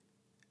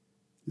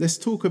Let's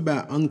talk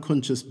about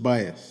unconscious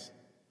bias.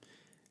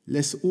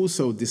 Let's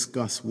also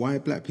discuss why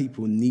black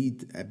people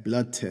need a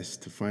blood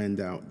test to find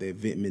out their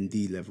vitamin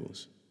D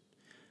levels.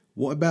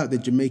 What about the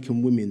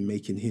Jamaican women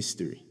making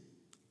history?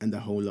 And a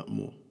whole lot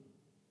more.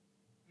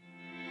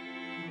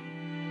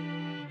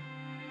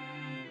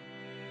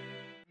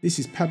 This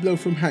is Pablo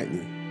from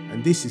Hackney,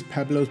 and this is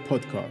Pablo's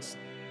podcast.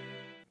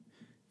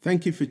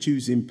 Thank you for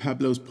choosing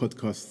Pablo's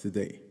podcast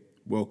today.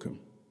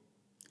 Welcome.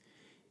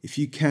 If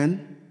you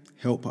can,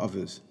 help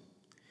others.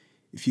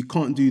 If you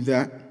can't do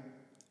that,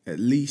 at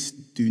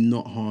least do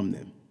not harm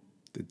them.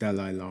 The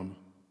Dalai Lama.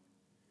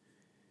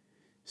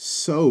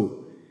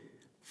 So,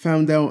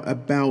 found out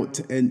about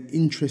an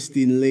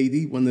interesting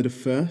lady, one of the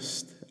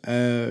first,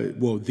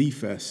 the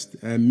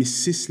first, Miss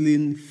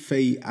Cicely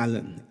Faye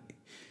Allen.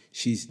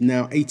 She's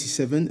now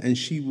 87 and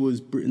she was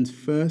Britain's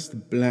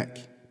first black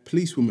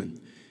policewoman.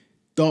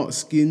 Dark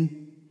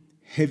skin,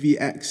 heavy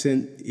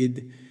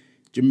accented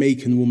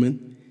Jamaican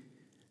woman.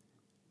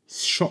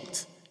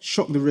 Shocked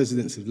the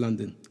residents of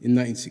London in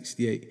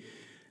 1968.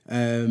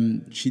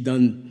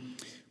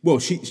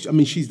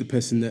 She's the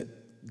person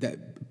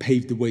that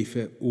paved the way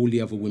for all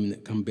the other women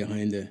that come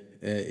behind her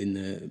in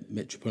the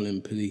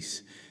Metropolitan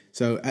Police.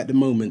 So at the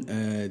moment,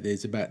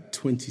 there's about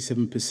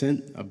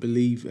 27%, I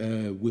believe,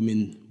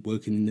 women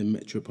working in the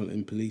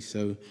Metropolitan Police.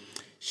 So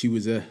she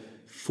was a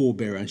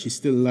forebearer, and she's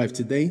still alive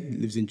today,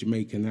 lives in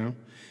Jamaica now.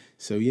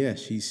 So yeah,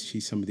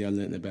 she's somebody I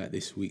learned about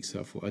this week,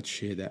 so I thought I'd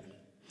share that.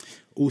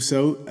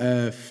 Also,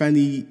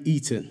 Fanny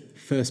Eaton,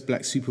 first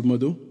black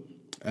supermodel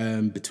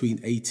between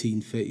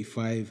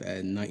 1835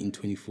 and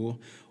 1924.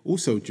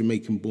 Also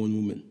Jamaican-born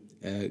woman,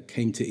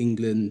 came to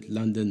England,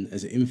 London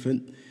as an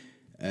infant.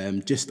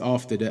 Just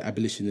after the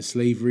abolition of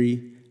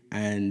slavery,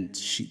 and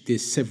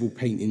there's several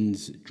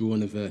paintings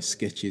drawn of her,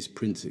 sketches,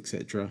 prints,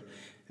 etc.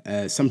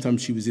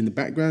 Sometimes she was in the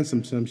background,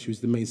 sometimes she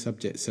was the main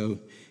subject. So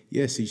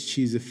yes,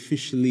 she's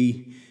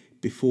officially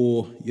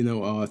before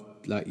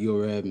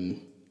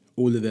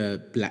all of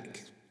the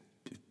black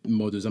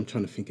models. I'm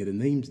trying to think of the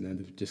names now;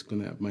 they've just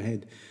gone out of my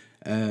head.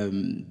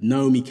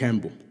 Naomi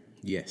Campbell,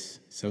 yes.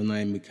 So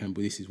Naomi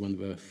Campbell, this is one of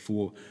her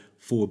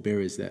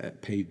forebearers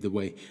that paved the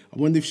way. I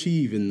wonder if she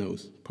even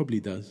knows. Probably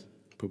does.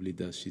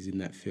 She's in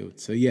that field.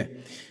 So yeah,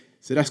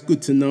 so that's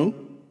good to know.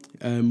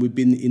 We've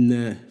been in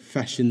the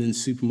fashion and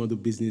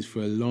supermodel business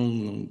for a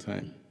long, long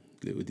time.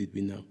 Little did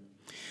we know.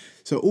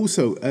 So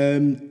also,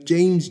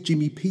 James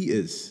Jimmy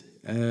Peters,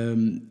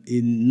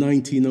 in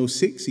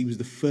 1906, he was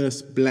the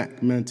first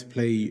black man to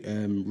play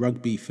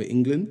rugby for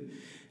England,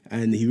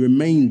 and he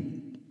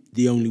remained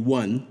the only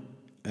one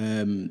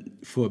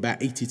for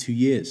about 82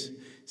 years.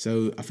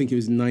 So I think it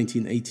was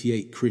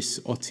 1988, Chris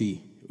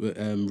Ottey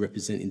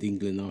represented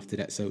England after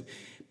that. So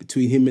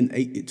between him and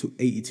it took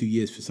 82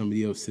 years for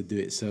somebody else to do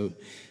it. So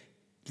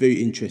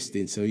very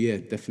interesting. So yeah,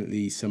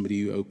 definitely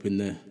somebody who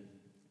opened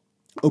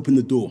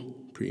the door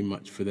pretty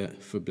much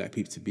for black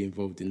people to be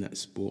involved in that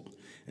sport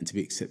and to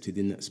be accepted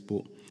in that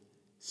sport.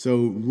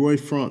 So Roy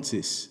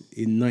Francis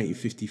in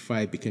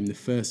 1955 became the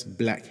first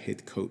black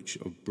head coach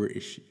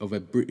of a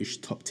British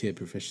top-tier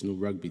professional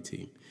rugby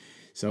team.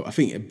 So I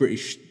think a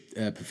British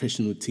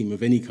professional team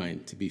of any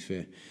kind, to be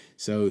fair.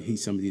 So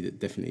he's somebody that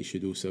definitely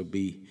should also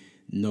be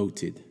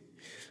noted.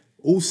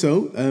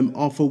 Also,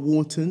 Arthur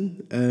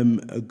Wharton,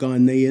 a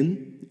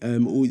Ghanaian,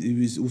 he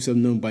was also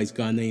known by his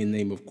Ghanaian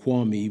name of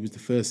Kwame. He was the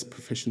first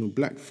professional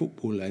black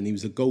footballer, and he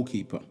was a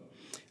goalkeeper.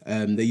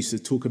 They used to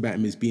talk about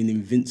him as being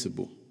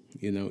invincible,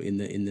 in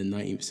the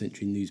 19th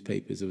century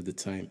newspapers of the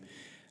time.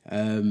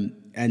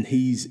 And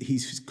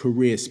his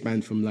career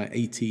spanned from like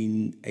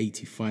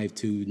 1885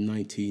 to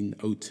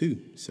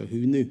 1902. So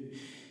who knew?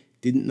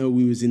 Didn't know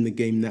we was in the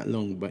game that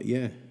long, but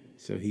yeah.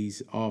 So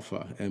he's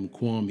Arthur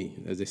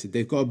Kwame, as I said.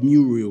 They've got a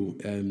mural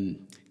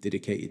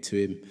dedicated to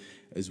him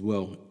as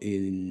well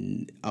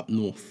in up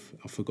north.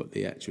 I forgot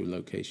the actual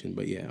location,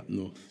 but yeah, up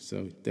north.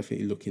 So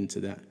definitely look into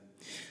that.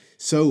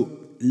 So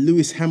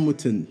Lewis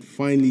Hamilton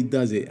finally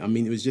does it. I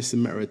mean, it was just a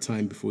matter of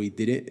time before he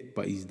did it,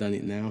 but he's done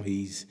it now.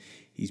 He's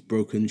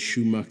broken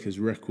Schumacher's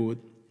record.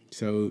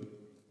 So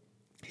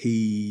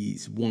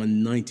he's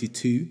won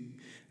 92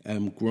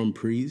 Grand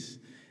Prix.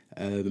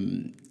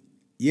 And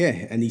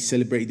he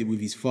celebrated it with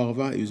his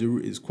father. It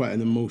was quite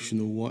an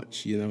emotional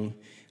watch,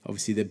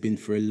 Obviously, they've been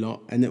through a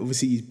lot. And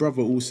obviously, his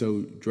brother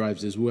also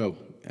drives as well.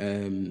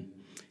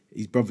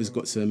 His brother's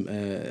got some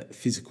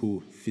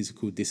physical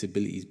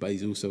disabilities, but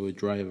he's also a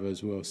driver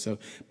as well. So,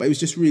 but it was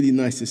just really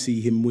nice to see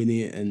him win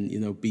it and,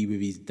 be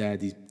with his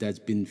dad. His dad's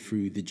been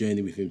through the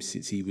journey with him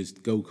since he was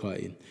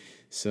go-karting.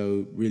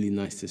 So really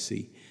nice to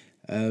see.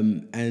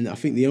 And I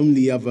think the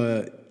only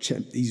other,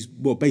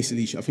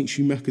 I think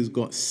Schumacher's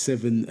got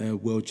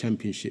 7 world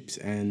championships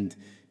and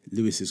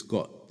Lewis has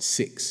got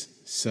 6.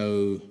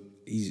 So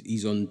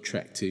he's on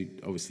track to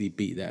obviously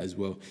beat that as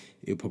well.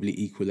 He'll probably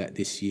equal that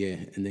this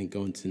year and then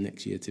go on to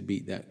next year to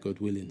beat that, God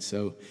willing.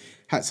 So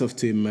hats off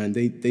to him, man.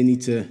 They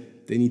need to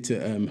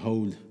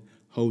hold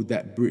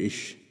that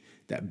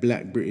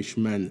black British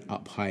man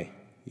up high,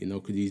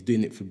 because he's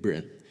doing it for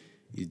Britain.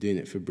 He's doing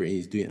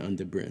it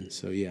under Britain.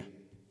 So yeah,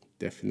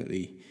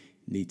 definitely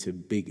need to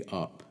big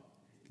up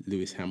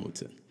Lewis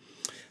Hamilton.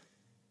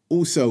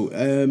 Also,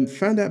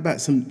 found out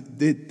about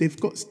they've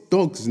got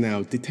dogs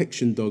now,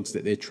 detection dogs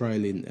that they're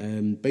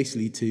trialing,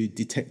 basically to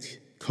detect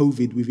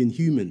COVID within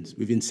humans,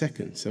 within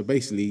seconds. So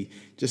basically,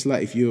 just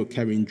like if you're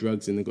carrying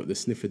drugs and they've got the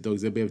sniffer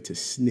dogs, they'll be able to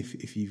sniff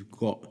if you've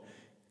got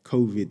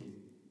COVID.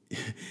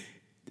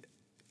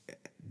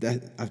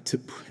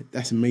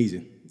 That's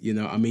amazing. You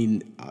know, I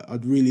mean,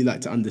 I'd really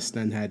like to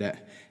understand how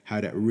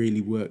that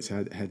really works,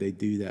 how they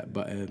do that.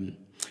 But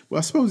well,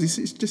 I suppose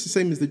it's just the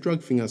same as the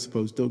drug thing. I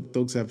suppose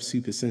dogs have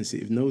super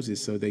sensitive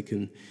noses, so they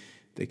can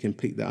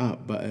pick that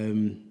up. But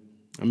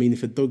I mean,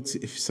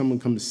 if someone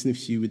comes and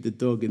sniffs you with the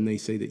dog and they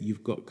say that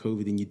you've got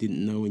COVID and you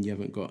didn't know and you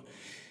haven't got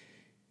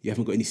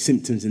any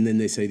symptoms, and then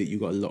they say that you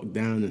got locked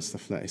down and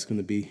stuff like that, it's going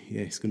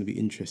to be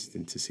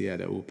interesting to see how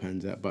that all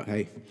pans out. But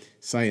hey,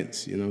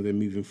 science, you know, they're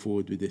moving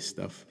forward with this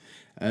stuff.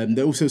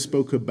 They also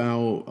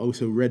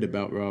read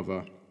about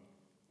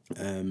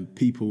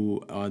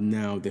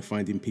they're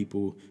finding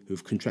people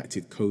who've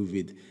contracted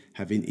COVID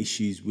having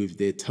issues with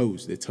their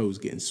toes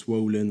getting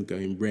swollen,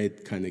 going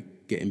red, kind of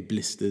getting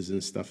blisters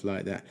and stuff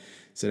like that.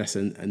 So that's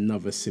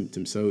another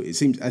symptom. So it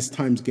seems as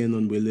time's going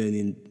on, we're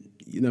learning,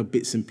 you know,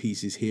 bits and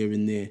pieces here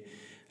and there.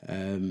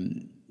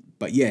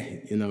 But yeah,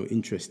 you know,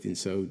 interesting.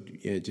 So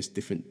yeah, just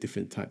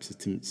different types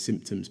of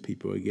symptoms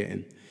people are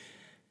getting.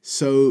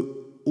 So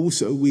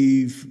also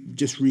we've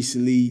just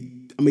recently,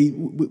 I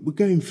mean, we're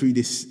going through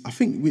this, I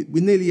think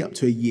we're nearly up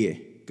to a year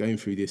going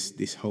through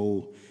this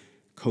whole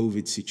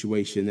COVID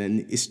situation,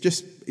 and it's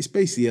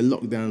basically a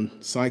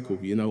lockdown cycle,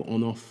 you know,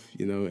 on off,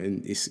 you know,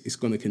 and it's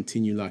going to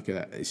continue like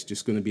that. It's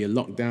just going to be a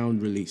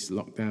lockdown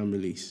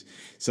release.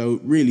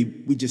 So really,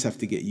 we just have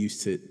to get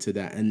used to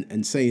that.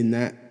 And saying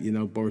that, you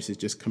know, Boris has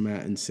just come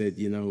out and said,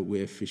 you know,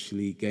 we're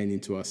officially getting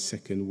into our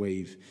second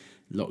wave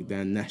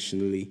lockdown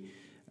nationally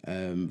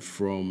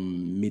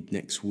from mid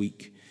next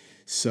week.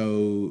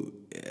 So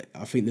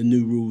I think the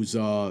new rules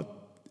are,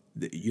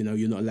 you know,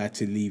 you're not allowed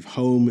to leave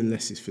home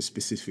unless it's for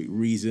specific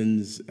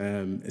reasons.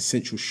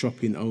 Essential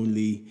shopping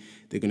only.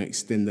 They're going to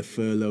extend the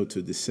furlough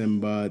to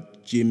December.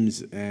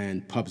 Gyms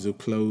and pubs will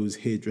close.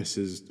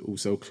 Hairdressers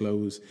also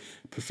close.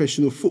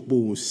 Professional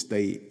football will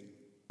stay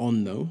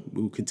on though.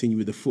 We'll continue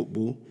with the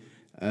football.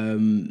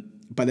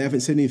 But they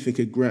haven't said anything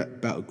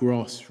about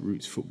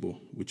grassroots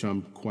football, which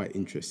I'm quite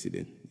interested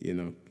in, you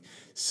know.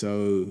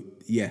 So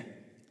yeah.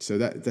 So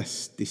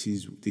this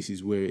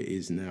is where it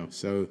is now.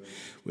 So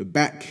we're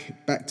back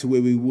to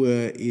where we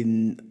were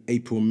in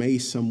April, May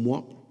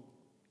somewhat.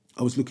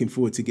 I was looking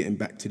forward to getting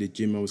back to the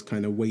gym. I was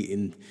kind of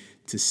waiting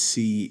to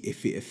see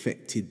if it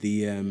affected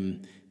the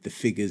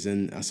figures,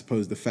 and I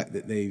suppose the fact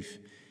that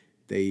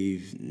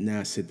they've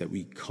now said that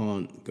we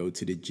can't go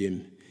to the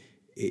gym,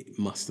 it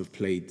must have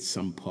played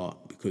some part,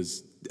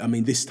 because I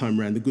mean, this time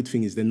around, the good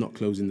thing is they're not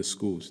closing the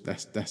schools.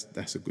 That's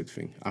a good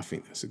thing. I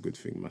think that's a good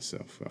thing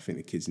myself. I think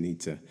the kids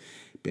need to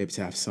be able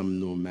to have some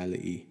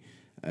normality.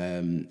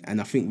 And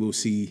I think we'll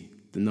see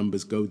the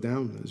numbers go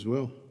down as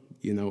well,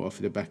 you know, off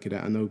the back of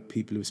that. I know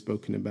people have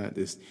spoken about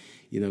this,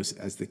 you know,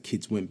 as the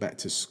kids went back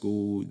to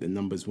school, the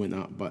numbers went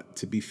up. But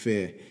to be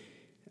fair,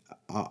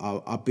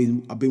 I've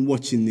been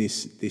watching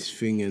this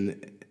thing,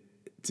 and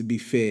to be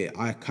fair,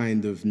 I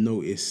kind of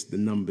noticed the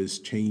numbers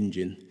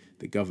changing.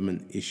 The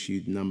government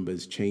issued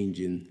numbers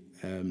changing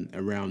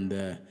around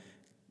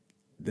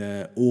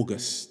the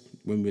August,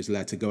 when we was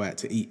allowed to go out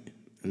to eat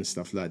and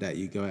stuff like that.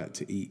 You go out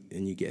to eat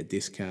and you get a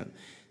discount.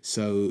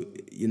 So,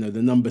 you know,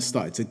 the numbers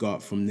started to go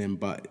up from them,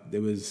 but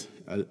there was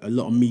a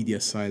lot of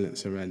media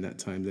silence around that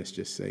time, let's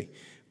just say.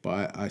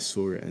 But I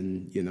saw it,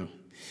 and, you know,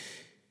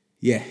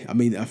 yeah, I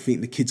mean, I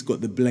think the kids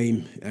got the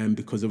blame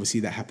because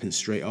obviously that happened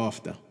straight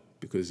after.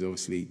 Because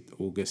obviously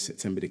August,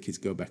 September, the kids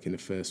go back in the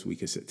first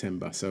week of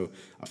September. So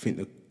I think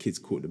the kids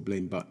caught the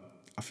blame, but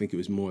I think it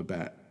was more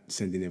about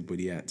sending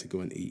everybody out to go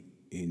and eat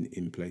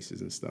in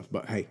places and stuff.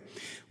 But hey,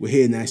 we're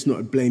here now. It's not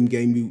a blame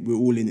game. We're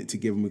all in it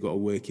together, and we've got to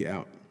work it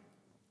out.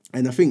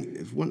 And I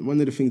think one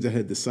of the things I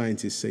heard the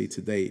scientists say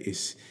today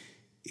is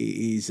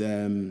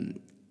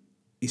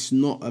it's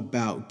not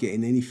about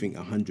getting anything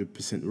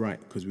 100% right,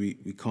 because we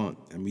can't,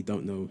 and we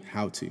don't know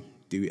how to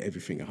do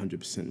everything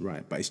 100%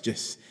 right. But it's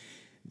just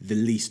the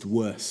least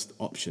worst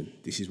option.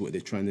 This is what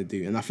they're trying to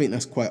do, and I think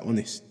that's quite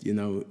honest. You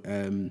know,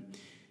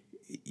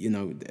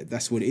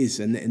 that's what it is,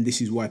 and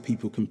this is why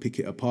people can pick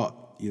it apart.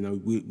 You know,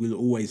 we'll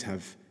always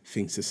have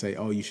things to say.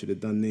 Oh, you should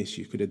have done this.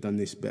 You could have done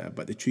this better.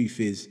 But the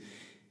truth is,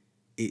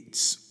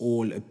 it's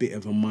all a bit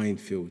of a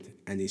minefield,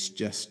 and it's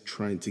just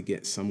trying to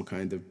get some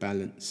kind of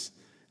balance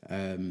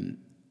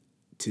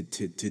to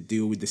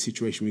deal with the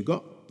situation we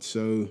got.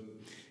 So,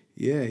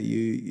 yeah,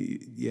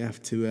 you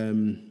have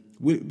to.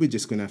 We're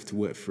just going to have to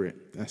work for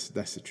it. That's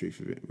the truth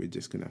of it. We're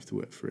just going to have to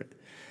work for it.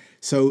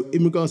 So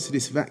in regards to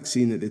this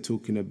vaccine that they're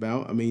talking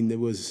about, I mean, there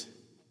was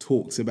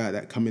talks about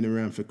that coming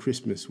around for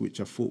Christmas, which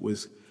I thought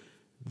was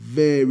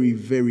very,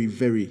 very,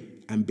 very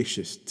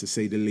ambitious, to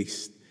say the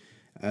least.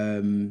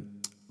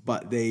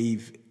 But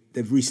they've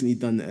recently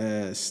done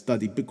a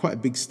study, but quite a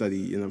big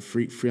study,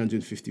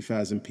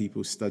 350,000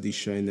 people study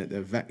showing that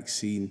the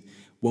vaccine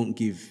won't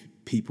give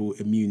people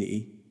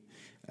immunity.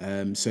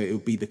 So it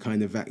would be the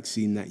kind of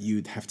vaccine that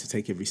you'd have to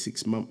take every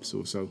 6 months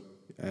or so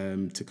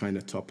to kind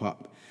of top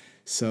up.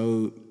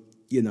 So,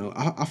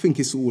 I think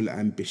it's all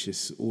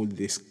ambitious, all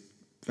this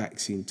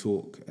vaccine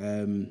talk.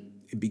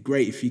 It'd be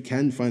great if you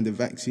can find a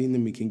vaccine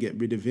and we can get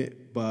rid of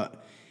it,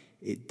 but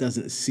it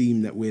doesn't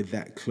seem that we're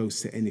that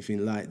close to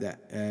anything like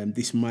that.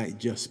 This might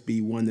just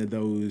be one of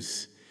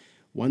those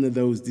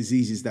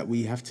diseases that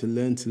we have to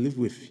learn to live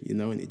with,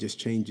 and it just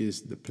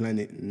changes the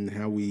planet and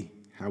how we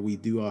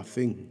do our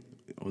thing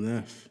on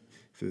Earth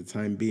for the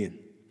time being.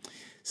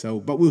 So,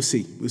 but we'll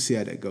see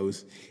how that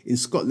goes. In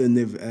Scotland,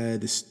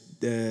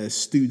 the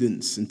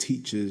students and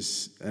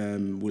teachers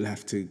will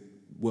have to.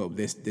 Well,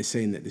 they're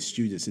saying that the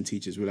students and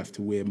teachers will have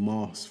to wear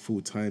masks full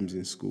times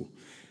in school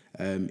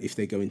if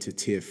they go into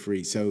Tier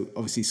 3. So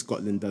obviously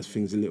Scotland does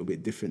things a little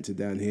bit different to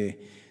down here.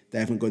 They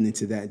haven't gone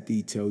into that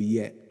detail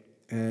yet.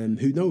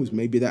 Who knows?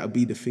 Maybe that'll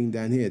be the thing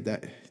down here.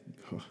 That's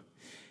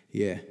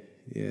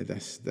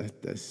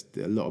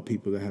a lot of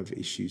people that have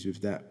issues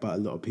with that, but a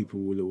lot of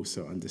people will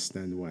also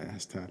understand why it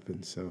has to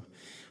happen. So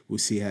we'll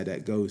see how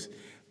that goes.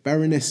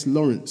 Baroness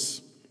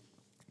Lawrence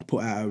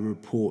put out a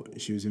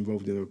report. She was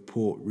involved in a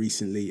report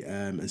recently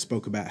and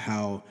spoke about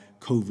how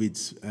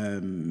COVID's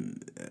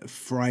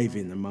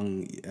thriving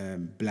among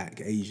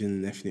Black, Asian,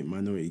 and ethnic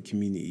minority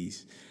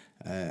communities.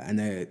 And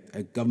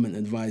a government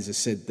advisor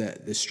said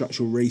that the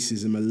structural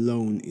racism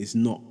alone is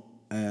not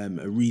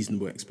a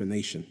reasonable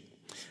explanation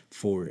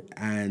for it.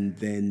 And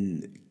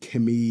then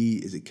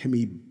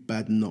Kemi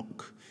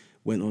Badenoch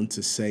went on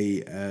to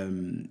say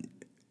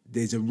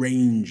there's a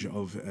range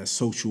of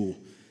social,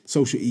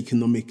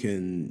 economic,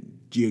 and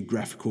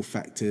geographical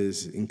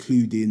factors,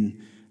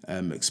 including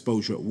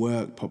exposure at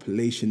work,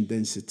 population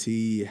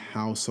density,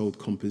 household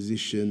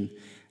composition,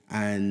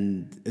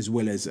 and as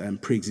well as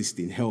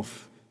pre-existing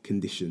health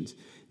conditions.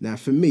 Now,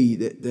 for me,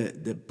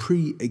 the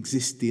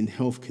pre-existing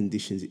health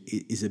conditions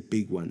is a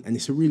big one, and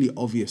it's a really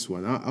obvious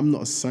one. I'm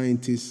not a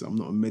scientist, I'm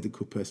not a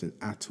medical person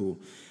at all,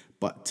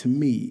 but to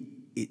me,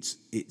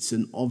 it's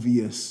an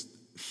obvious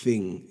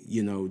thing,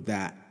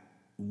 that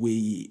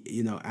we,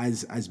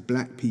 as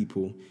Black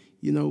people,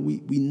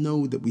 we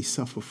know that we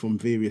suffer from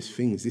various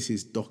things. This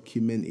is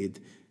documented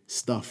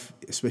stuff,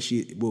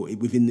 especially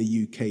within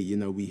the UK.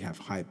 We have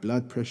high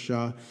blood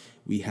pressure,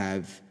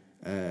 we're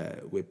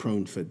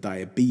prone for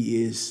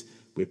diabetes,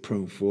 we're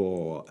prone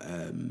for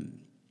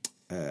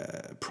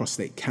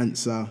prostate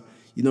cancer.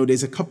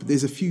 There's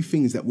a few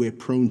things that we're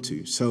prone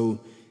to.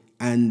 So,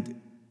 and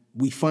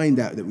we find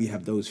out that we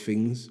have those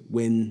things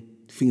when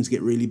things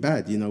get really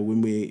bad.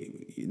 When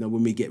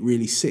we get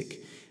really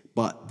sick.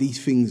 But these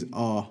things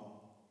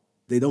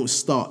they don't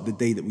start the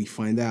day that we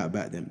find out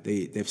about them.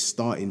 They've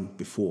started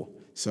before.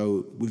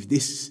 So with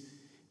this,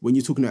 when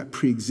you're talking about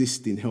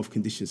pre-existing health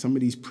conditions, some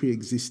of these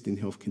pre-existing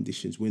health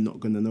conditions we're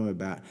not going to know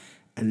about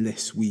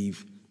unless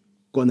we've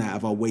gone out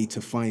of our way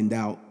to find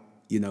out,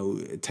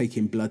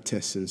 taking blood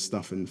tests and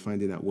stuff and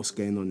finding out what's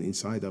going on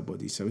inside our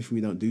body. So if we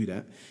don't do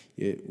that,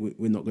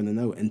 we're not going to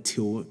know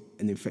until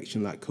an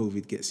infection like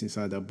COVID gets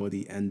inside our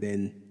body, and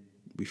then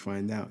we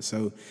find out.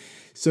 So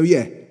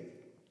yeah,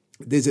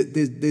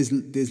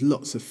 there's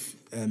lots of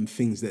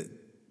things that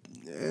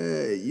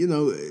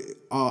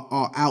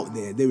are out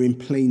there. They're in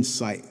plain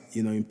sight,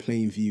 in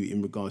plain view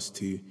in regards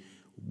to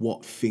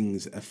what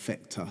things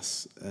affect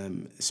us,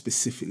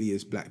 specifically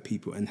as Black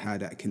people, and how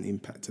that can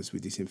impact us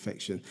with this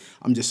infection.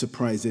 I'm just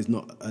surprised there's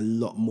not a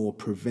lot more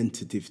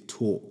preventative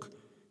talk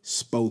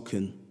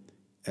spoken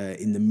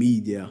in the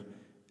media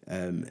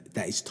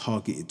that is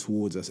targeted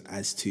towards us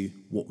as to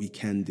what we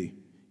can do,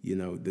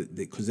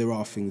 because there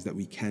are things that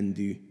we can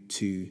do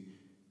to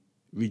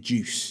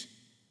reduce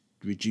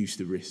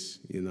the risk,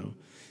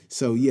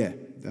 So yeah,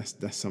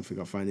 that's something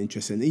I find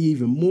interesting. And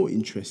even more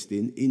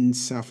interesting, in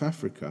South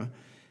Africa,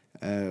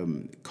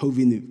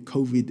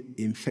 COVID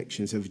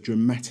infections have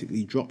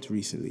dramatically dropped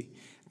recently.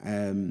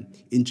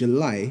 In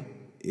July,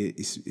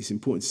 it's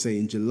important to say,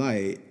 in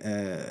July,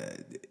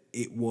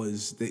 it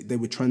was they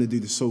were trying to do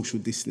the social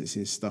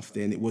distancing stuff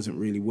there, and it wasn't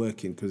really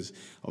working because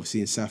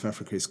obviously in South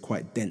Africa it's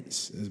quite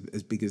dense.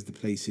 As big as the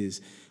place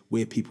is,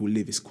 where people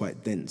live is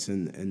quite dense,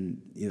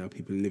 and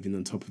people are living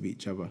on top of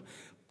each other.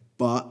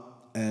 But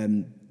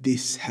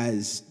this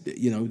has,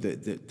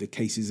 the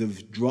cases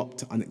have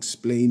dropped,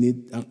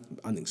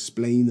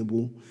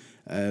 unexplainable.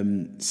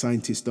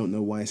 Scientists don't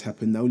know why it's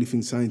happened. The only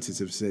thing scientists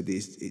have said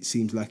is it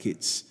seems like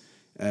it's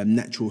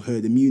natural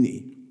herd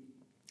immunity.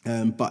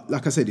 But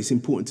like I said, it's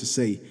important to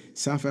say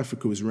South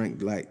Africa was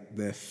ranked like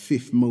the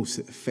 5th most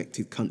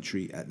affected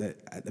country at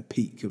the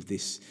peak of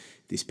this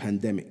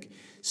pandemic.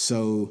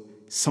 So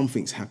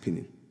something's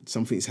happening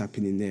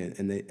there,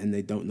 and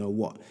they don't know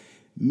what.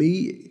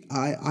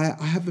 I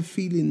have a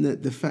feeling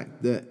that the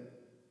fact that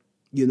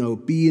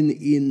being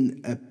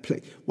in a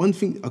place, one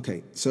thing.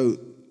 Okay, so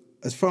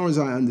as far as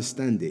I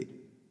understand it,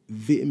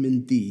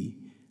 vitamin D.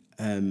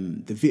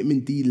 The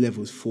vitamin D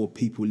levels for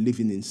people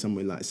living in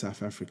somewhere like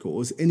South Africa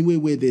or anywhere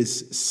where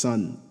there's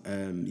sun,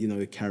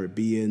 the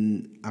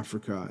Caribbean,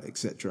 Africa,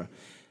 etc.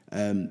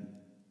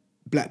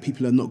 black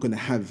people are not going to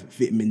have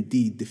vitamin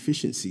D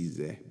deficiencies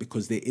there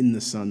because they're in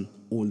the sun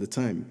all the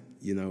time,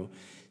 you know.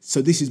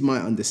 So this is my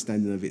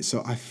understanding of it.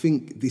 So I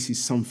think this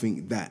is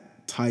something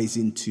that ties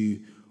into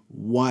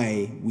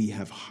why we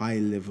have high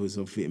levels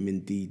of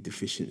vitamin D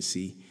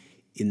deficiency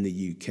in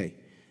the UK.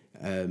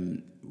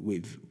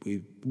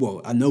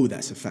 Well, I know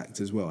that's a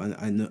fact as well.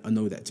 I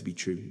know that to be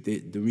true.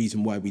 The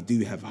reason why we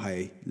do have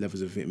high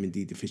levels of vitamin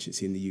D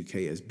deficiency in the UK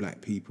as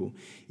black people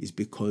is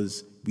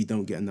because we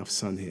don't get enough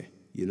sun here,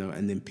 you know,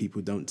 and then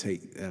people don't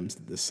take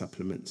the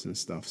supplements and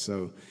stuff.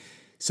 So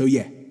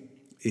yeah,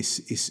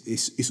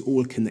 it's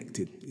all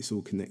connected. It's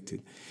all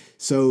connected.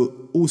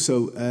 So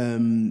also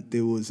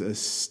there was a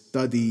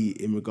study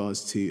in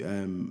regards to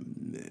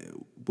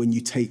when you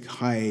take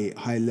high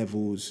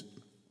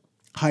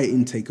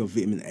intake of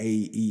vitamin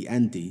A, E,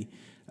 and D,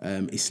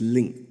 it's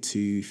linked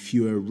to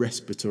fewer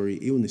respiratory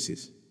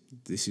illnesses.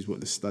 This is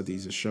what the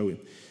studies are showing.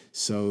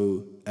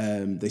 So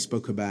they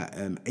spoke about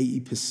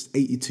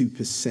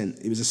 82%.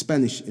 It was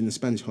in a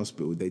Spanish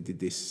hospital. They did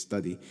this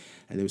study,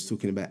 and they was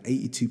talking about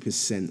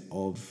 82%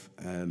 of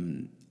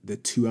the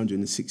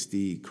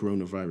 260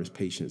 coronavirus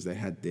patients they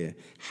had there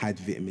had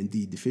vitamin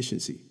D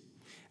deficiency.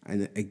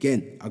 And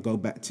again, I go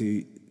back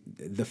to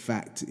the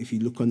fact, if you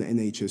look on the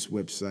NHS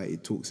website,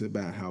 it talks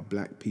about how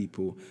black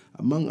people,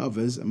 among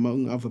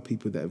other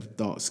people that have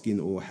dark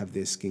skin or have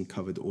their skin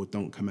covered or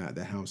don't come out of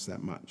their house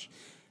that much,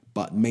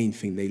 but main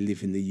thing, they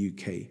live in the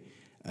UK,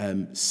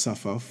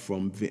 suffer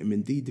from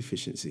vitamin D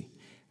deficiency.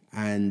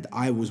 And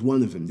I was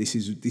one of them. This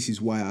is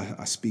why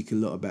I speak a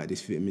lot about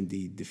this vitamin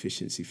D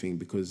deficiency thing,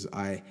 because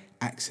I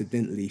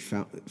accidentally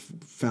found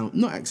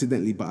not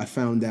accidentally, but I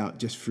found out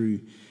just through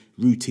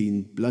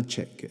routine blood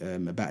check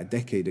about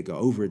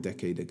over a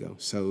decade ago.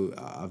 So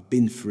I've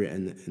been through it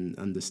and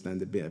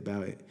understand a bit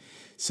about it.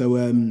 So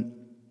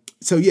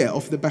yeah,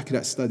 off the back of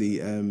that study,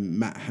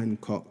 Matt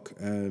Hancock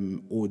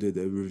ordered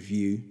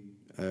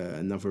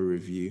another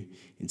review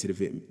into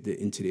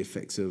the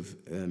effects of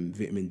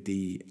vitamin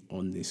D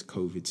on this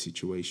COVID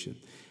situation.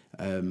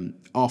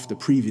 After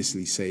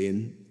previously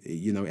saying,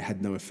 you know, it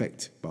had no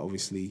effect, but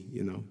obviously,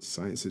 you know,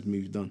 science has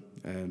moved on.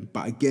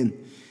 But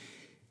again,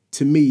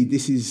 to me,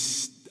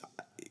 this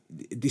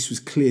was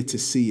clear to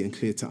see and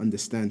clear to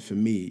understand for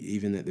me,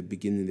 even at the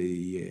beginning of the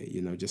year,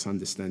 you know, just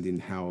understanding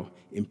how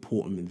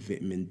important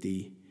vitamin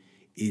D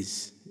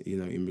is, you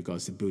know, in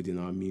regards to building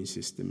our immune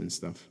system and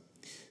stuff.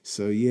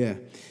 So, yeah.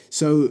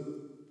 So,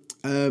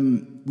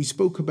 we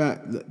spoke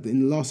about,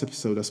 in the last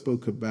episode, I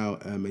spoke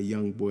about a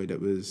young boy that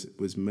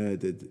was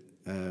murdered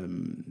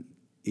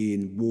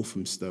in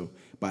Walthamstow,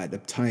 but at the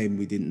time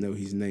we didn't know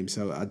his name.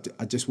 So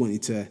I just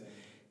wanted to,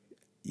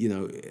 you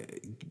know,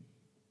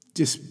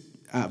 just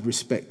out of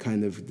respect,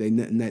 kind of,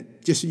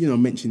 just, you know,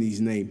 mention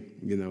his name,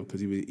 you know,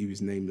 because he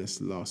was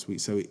nameless last week.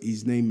 So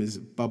his name is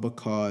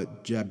Boubacar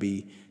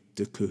Jabi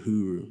de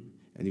Kahuru,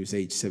 and he was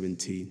age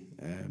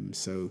 17.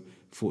 So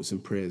thoughts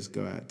and prayers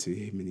go out to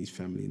him and his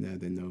family. Now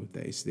they know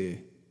that it's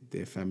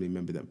their family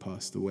member that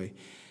passed away.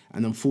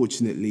 And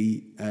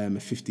unfortunately, a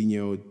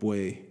 15-year-old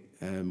boy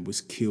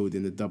was killed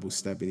in a double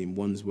stabbing in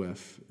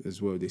Wandsworth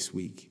as well this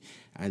week.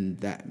 And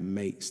that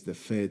makes the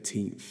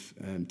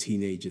 13th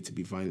teenager to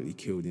be violently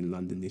killed in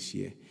London this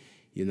year.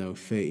 You know,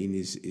 13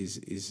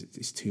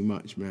 is too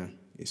much, man.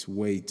 It's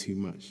way too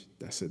much.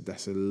 That's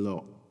a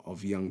lot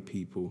of young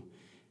people,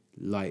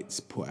 lights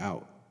put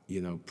out,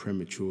 you know,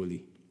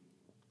 prematurely.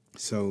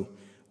 So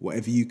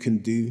whatever you can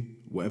do,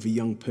 whatever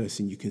young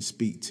person you can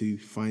speak to,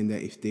 find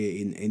out if they're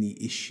in any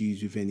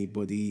issues with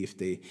anybody, if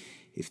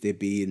they're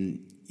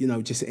being, you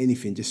know, just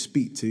anything, just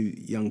speak to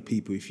young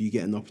people. If you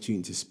get an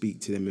opportunity to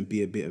speak to them and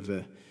be a bit of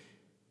a,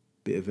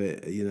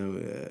 you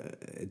know,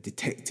 a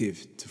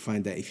detective to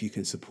find out if you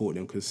can support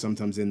them, because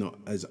sometimes they're not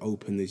as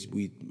open as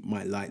we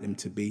might like them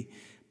to be.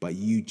 But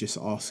you just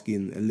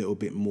asking a little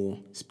bit more,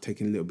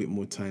 taking a little bit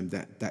more time,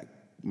 that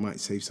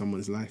might save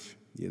someone's life,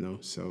 you know.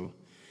 So,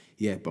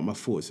 yeah, but my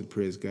thoughts and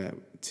prayers go out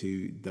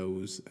to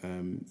those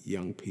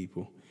young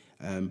people.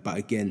 But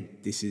again,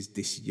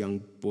 this young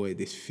boy,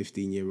 this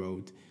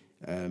 15-year-old,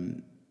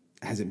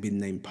 hasn't been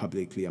named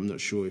publicly. I'm not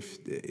sure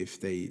if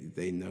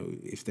they know,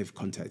 if they've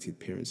contacted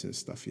parents and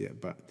stuff yet.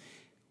 But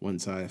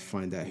once I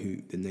find out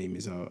who the name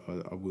is, I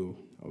will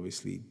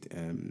obviously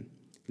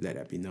let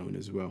that be known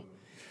as well.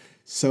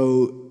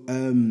 So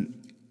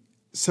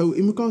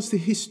in regards to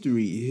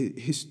history,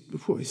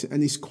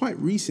 and it's quite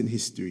recent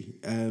history.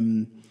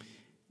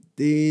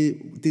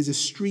 There's a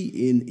street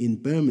in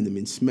Birmingham,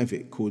 in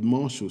Smethwick, called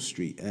Marshall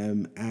Street,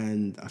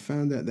 and I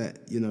found out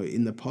that, you know,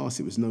 in the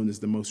past it was known as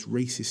the most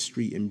racist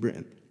street in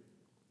Britain.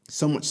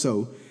 So much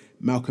so,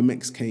 Malcolm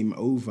X came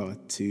over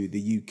to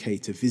the UK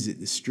to visit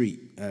the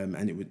street,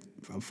 and it was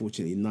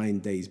unfortunately 9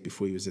 days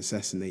before he was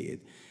assassinated.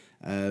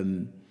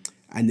 And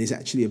there's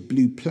actually a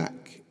blue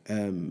plaque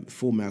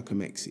for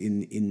Malcolm X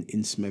in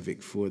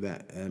Smethwick for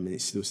that, and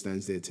it still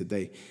stands there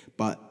today.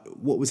 But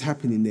what was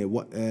happening there,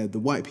 the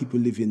white people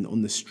living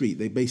on the street,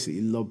 they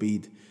basically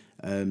lobbied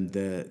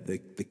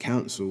the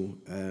council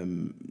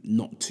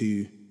not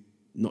to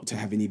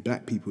have any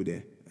black people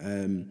there.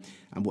 And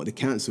what the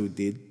council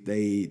did,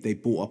 they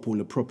bought up all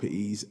the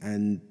properties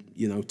and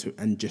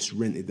and just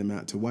rented them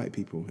out to white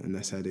people, and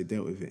that's how they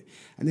dealt with it.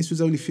 And this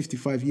was only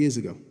 55 years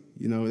ago.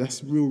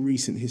 That's real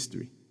recent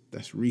history.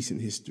 That's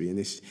recent history, and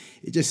it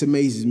just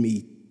amazes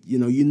me.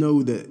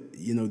 That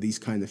these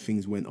kind of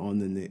things went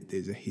on, and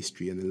there's a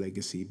history and a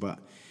legacy, but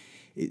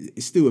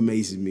it still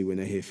amazes me when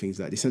I hear things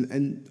like this.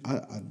 And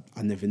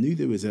I never knew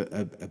there was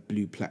a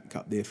blue plaque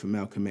up there for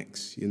Malcolm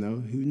X. Who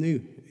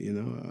knew?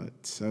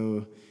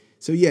 So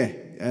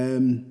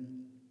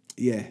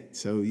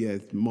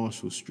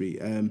Marshall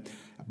Street.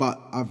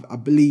 But I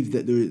believe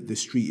that the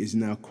street is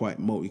now quite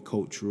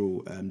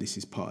multicultural. This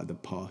is part of the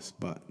past,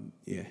 but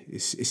yeah,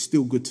 it's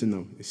still good to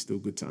know. It's still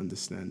good to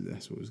understand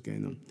that's what was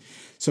going on.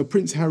 So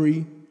Prince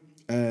Harry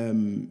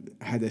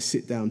had a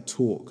sit-down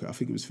talk. I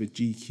think it was for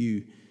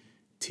GQ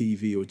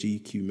TV or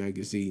GQ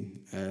magazine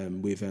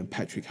with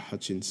Patrick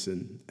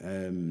Hutchinson,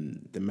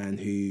 the man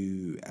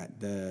who at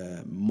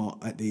the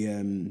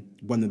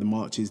one of the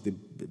marches, the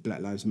Black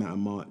Lives Matter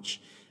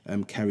march,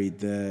 carried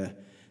the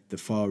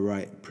far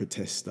right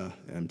protester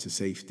to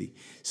safety.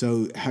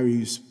 So Harry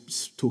was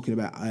talking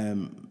about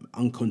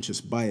unconscious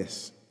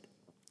bias,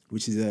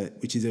 which is a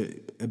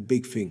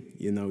big thing.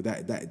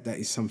 That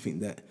is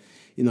something that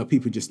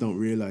people just don't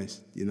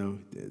realize.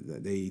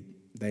 That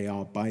they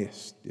are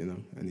biased.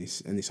 And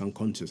it's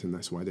unconscious, and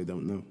that's why they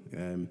don't know.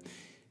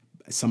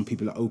 Some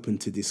people are open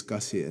to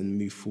discuss it and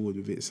move forward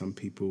with it. Some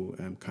people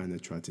kind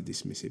of try to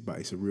dismiss it, but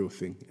it's a real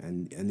thing.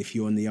 And if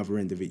you're on the other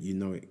end of it, you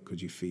know it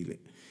because you feel it.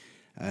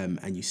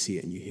 And you see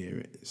it and you hear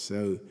it.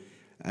 So,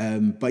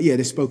 but yeah,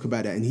 they spoke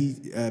about that,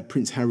 and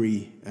Prince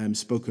Harry,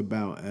 spoke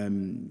about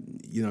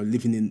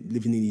living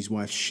in his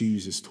wife's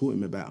shoes has taught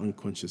him about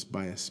unconscious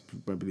bias,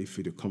 probably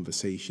through the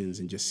conversations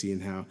and just seeing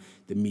how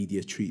the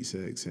media treats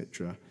her,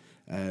 etc.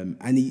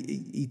 And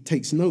he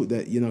takes note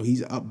that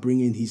his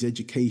upbringing, his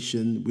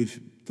education,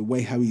 with the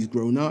way how he's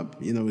grown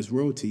up, as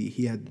royalty,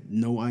 he had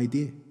no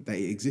idea that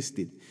it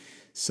existed.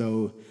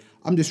 So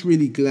I'm just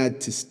really glad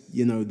to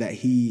that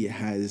he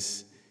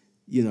has.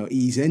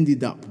 He's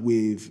ended up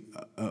with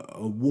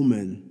a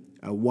woman,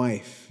 a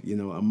wife,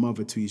 a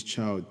mother to his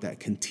child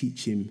that can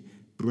teach him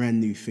brand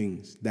new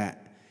things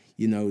that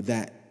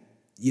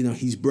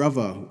his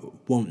brother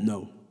won't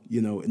know,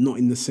 not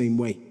in the same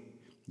way.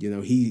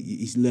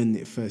 He's learning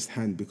it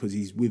firsthand because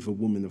he's with a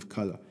woman of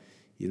color,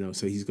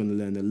 so he's going to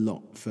learn a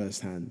lot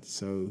firsthand.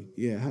 So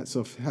yeah, hats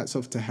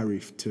off to Harry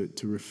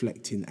to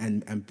reflecting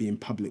and being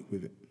public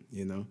with it,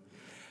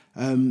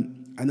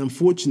 And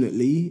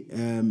unfortunately,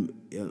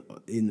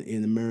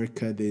 in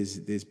America,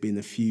 there's been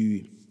a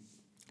few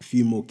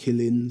more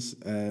killings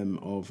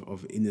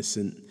of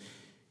innocent,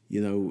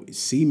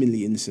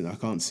 seemingly innocent. I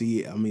can't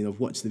see it. I mean, I've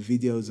watched the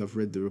videos, I've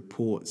read the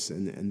reports,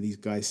 and these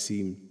guys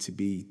seem to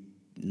be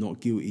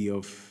not guilty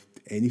of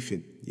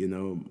anything.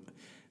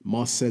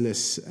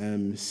 Marcellus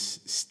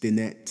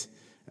Stinnett,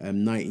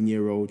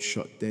 19-year-old,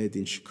 shot dead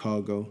in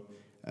Chicago.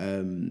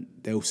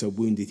 They also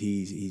wounded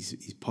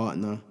his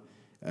partner.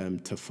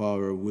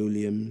 Tafara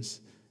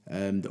Williams.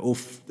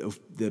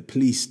 The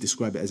police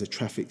describe it as a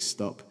traffic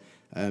stop,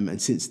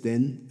 and since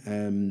then,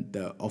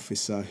 the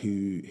officer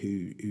who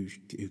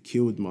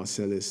killed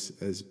Marcellus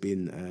has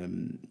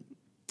been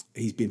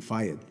he's been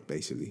fired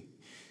basically.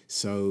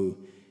 So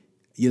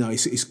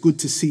it's good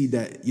to see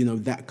that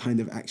that kind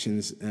of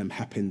actions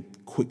happen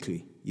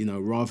quickly.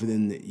 Rather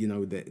than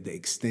the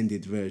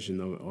extended version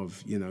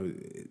of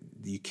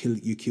you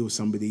kill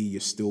somebody,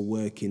 you're still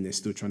working, they're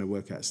still trying to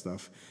work out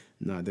stuff.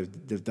 No,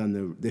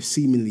 they've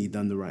seemingly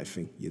done the right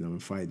thing,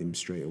 and fired him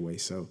straight away.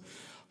 So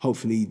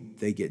hopefully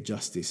they get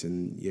justice,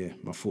 and yeah,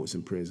 my thoughts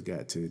and prayers go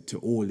out to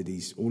all of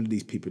these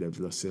people that have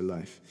lost their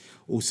life.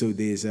 Also,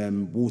 there's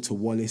Walter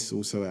Wallace,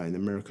 also out in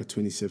America,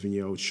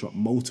 27-year-old, shot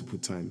multiple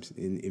times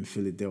in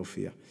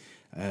Philadelphia.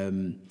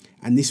 And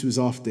this was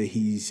after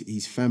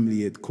his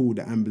family had called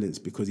the ambulance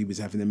because he was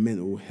having a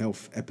mental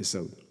health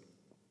episode.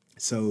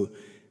 So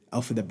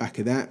off of the back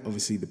of that,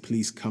 obviously the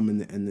police come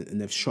and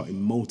they've shot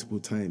him multiple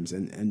times.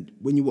 And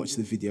when you watch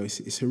the video,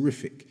 it's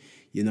horrific,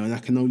 and I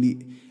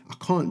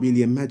can't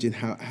really imagine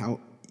how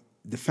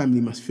the family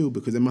must feel,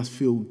 because they must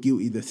feel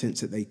guilty in the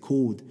sense that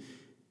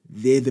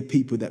they're the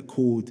people that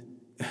called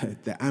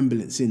the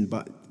ambulance in,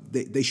 but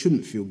they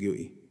shouldn't feel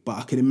guilty. But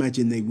I can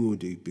imagine they will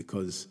do,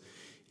 because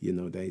they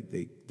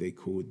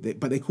called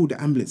the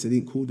ambulance. They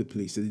didn't call the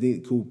police. They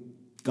didn't call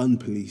gun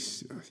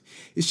police.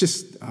 It's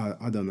just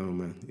I don't know,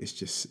 man. It's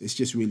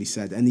just really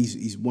sad. And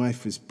his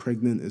wife was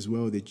pregnant as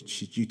well.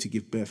 She's due to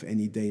give birth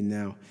any day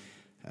now.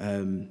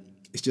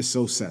 It's just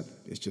so sad.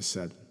 It's just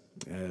sad.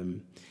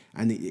 And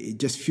it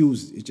just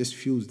fuels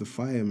the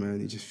fire, man.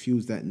 It just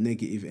fuels that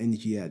negative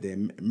energy out there.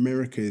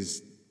 America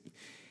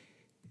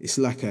it's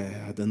like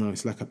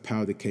a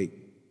powder cake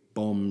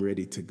bomb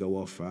ready to go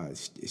off.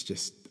 It's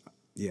just,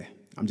 yeah.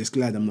 I'm just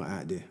glad I'm not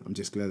out there. I'm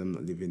just glad I'm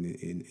not living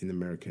in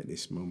America at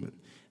this moment.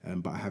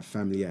 But I have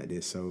family out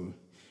there, so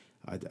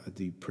I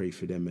do pray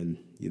for them and,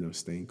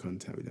 stay in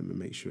contact with them and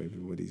make sure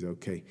everybody's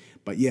okay.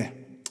 But yeah,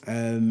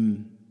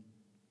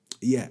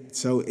 Yeah,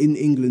 so in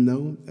England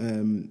though,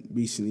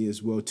 recently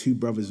as well, two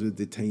brothers were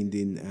detained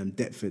in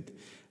Deptford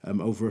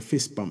over a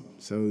fist bump.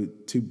 So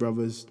two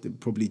brothers that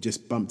probably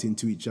just bumped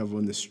into each other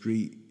on the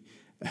street,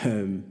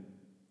 um,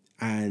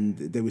 and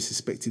they were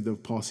suspected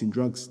of passing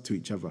drugs to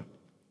each other.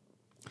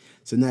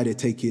 So now they're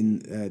taking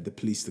the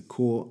police to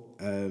court.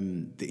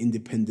 The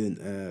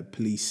independent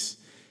police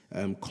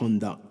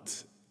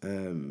conduct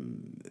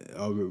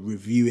are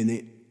reviewing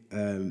it,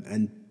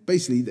 and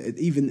basically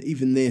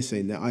even they're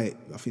saying that I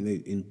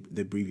think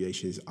the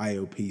abbreviation is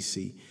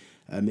IOPC.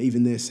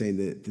 Even they're saying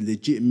that the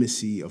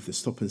legitimacy of the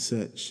stop and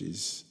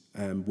searches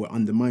were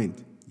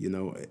undermined,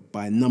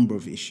 by a number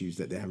of issues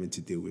that they're having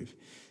to deal with.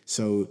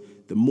 So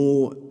the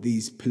more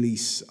these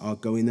police are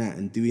going out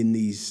and doing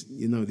these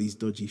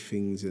dodgy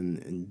things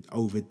and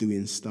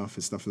overdoing stuff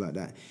and stuff like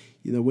that,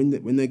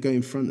 when they go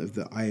in front of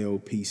the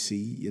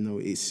IOPC,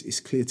 it's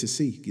clear to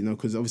see,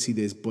 because obviously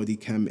there's body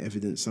cam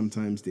evidence.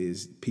 Sometimes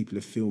there's people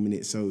are filming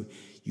it, so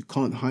you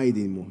can't hide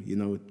anymore.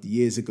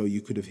 Years ago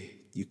you could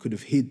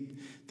have hid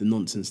the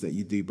nonsense that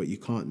you do, but you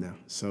can't now.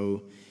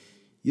 So,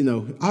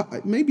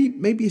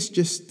 maybe it's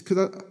just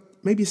because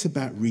maybe it's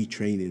about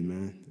retraining,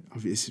 man.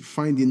 It's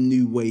finding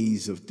new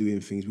ways of doing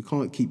things. We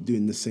can't keep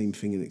doing the same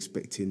thing and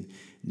expecting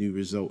new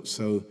results.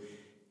 So,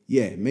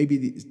 yeah,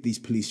 maybe these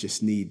police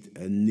just need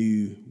a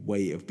new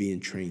way of being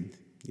trained,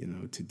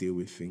 to deal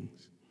with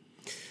things.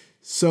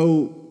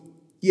 So,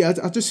 yeah,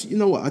 I just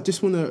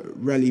want to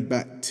rally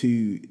back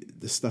to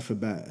the stuff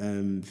about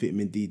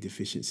vitamin D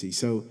deficiency.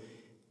 So,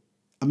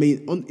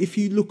 if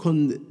you look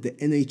on the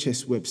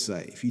NHS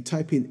website, if you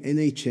type in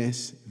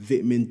NHS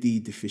vitamin D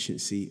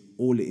deficiency,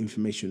 all the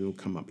information will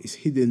come up. It's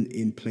hidden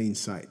in plain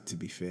sight, to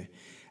be fair.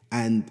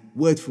 And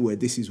word for word,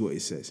 this is what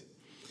it says.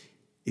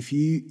 If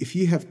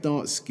you have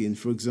dark skin,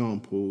 for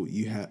example,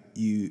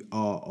 you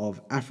are of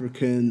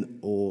African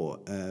or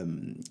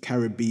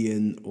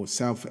Caribbean or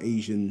South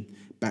Asian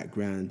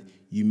background,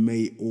 you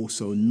may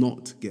also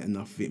not get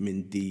enough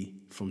vitamin D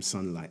from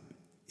sunlight,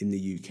 in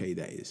the UK,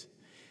 that is.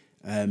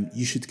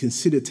 You should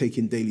consider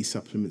taking daily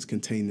supplements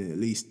containing at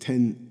least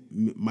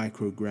 10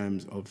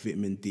 micrograms of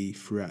vitamin D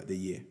throughout the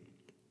year.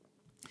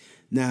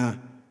 Now,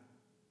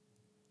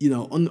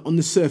 on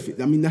the surface,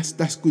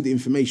 that's good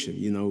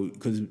information,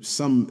 because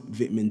some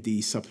vitamin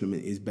D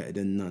supplement is better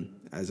than none,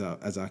 as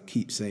I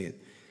keep saying.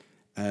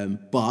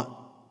 But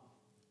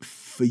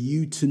for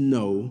you to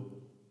know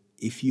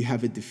if you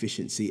have a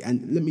deficiency,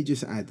 and let me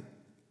just add,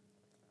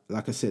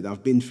 like I said,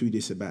 I've been through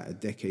this about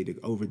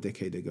over a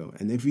decade ago,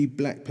 and every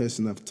black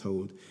person I've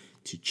told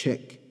to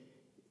check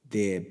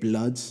their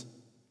bloods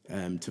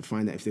to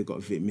find out if they've got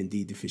a vitamin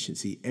D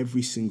deficiency,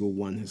 every single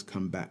one has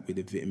come back with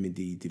a vitamin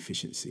D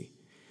deficiency.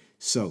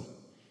 So,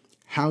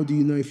 how do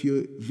you know if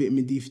you're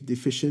vitamin D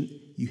deficient?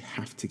 You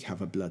have to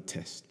have a blood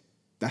test.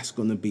 That's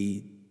going to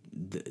be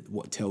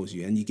what tells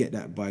you, and you get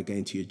that by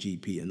going to your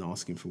GP and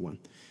asking for one.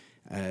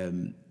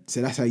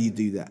 So that's how you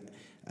do that.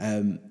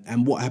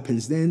 And what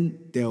happens then,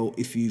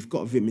 if you've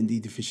got a vitamin D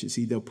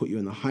deficiency, they'll put you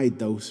on a high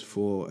dose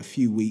for a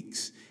few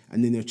weeks,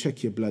 and then they'll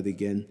check your blood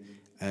again,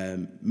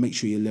 make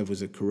sure your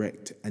levels are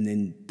correct, and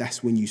then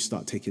that's when you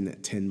start taking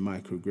that 10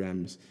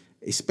 micrograms.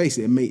 It's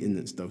basically a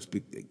maintenance dose,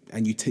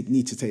 and you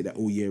need to take that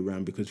all year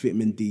round, because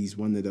vitamin D is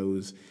one of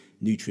those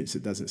nutrients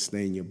that doesn't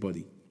stay in your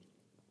body.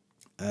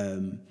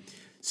 But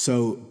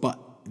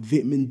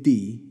vitamin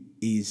D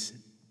is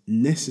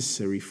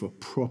necessary for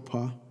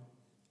proper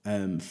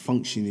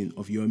functioning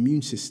of your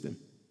immune system.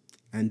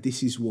 And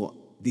this is what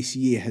this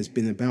year has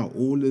been about.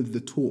 All of the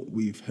talk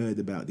we've heard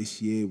about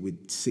this year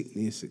with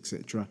sickness,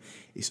 etc.,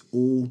 it's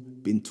all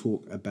been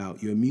talk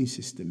about your immune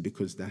system,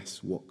 because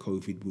that's what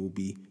COVID will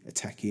be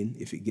attacking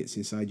if it gets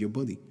inside your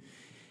body.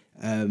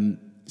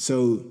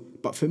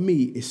 But for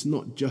me, it's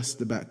not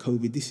just about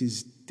COVID. This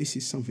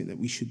is something that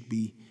we should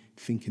be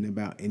thinking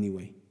about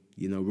anyway.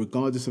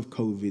 Regardless of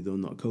COVID or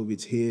not,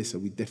 COVID's here, so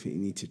we definitely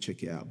need to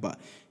check it out. But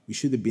we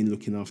should have been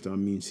looking after our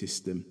immune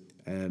system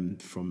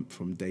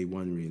from day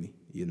one, really.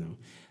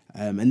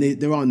 And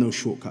there are no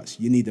shortcuts.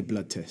 You need a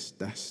blood test.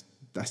 That's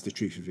the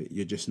truth of it.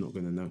 You're just not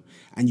going to know.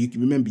 And you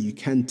can remember, you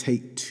can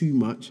take too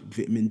much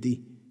vitamin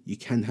D. You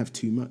can have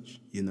too much,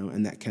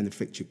 and that can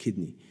affect your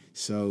kidney.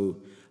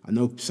 So I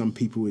know some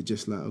people were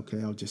just like,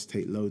 okay, I'll just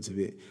take loads of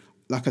it.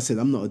 Like I said,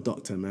 I'm not a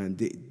doctor, man.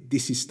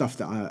 This is stuff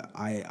that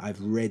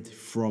I've read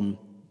from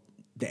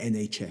the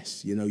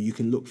NHS. You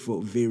can look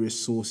for various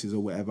sources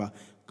or whatever.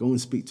 Go and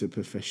speak to a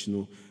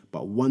professional.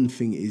 But one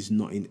thing is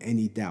not in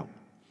any doubt.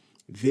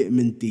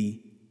 Vitamin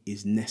D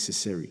is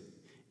necessary.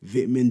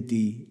 Vitamin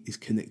D is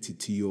connected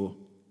to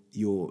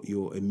your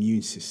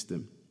immune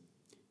system,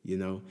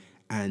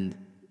 and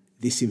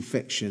this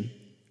infection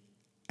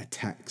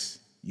attacks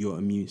your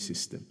immune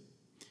system.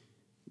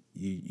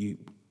 You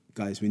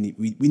guys, we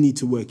need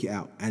to work it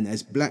out. And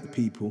as black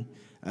people,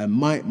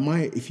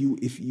 if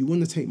you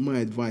want to take my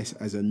advice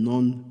as a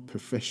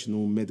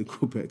non-professional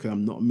medical person, because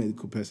I'm not a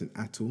medical person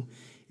at all,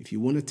 if you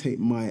want to take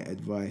my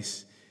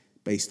advice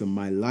based on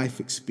my life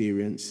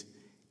experience,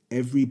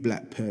 every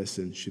black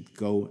person should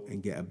go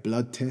and get a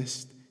blood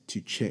test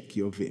to check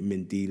your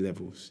vitamin D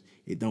levels.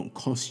 It don't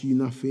cost you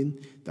nothing.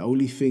 The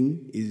only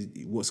thing is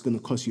what's going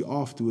to cost you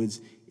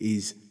afterwards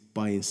is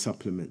buying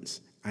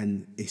supplements,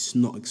 and it's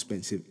not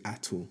expensive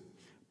at all.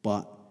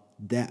 But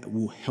that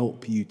will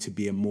help you to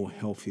be a more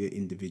healthier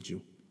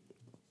individual.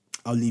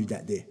 I'll leave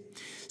that there.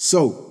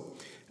 So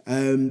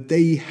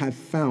they have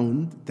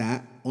found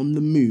that on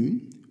the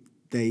moon,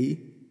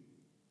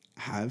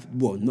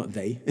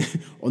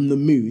 on the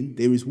moon,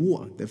 there is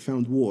water. They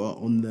found water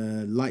on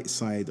the light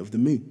side of the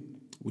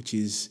moon, which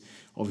is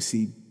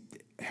obviously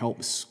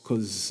helps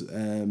because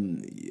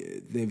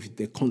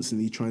they're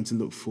constantly trying to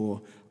look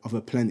for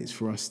other planets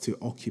for us to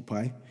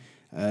occupy.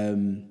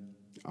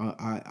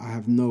 I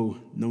have no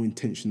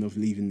intention of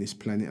leaving this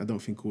planet. I don't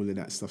think all of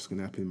that stuff's going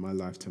to happen in my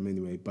lifetime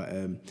anyway, but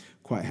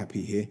quite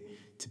happy here,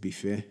 to be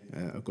fair.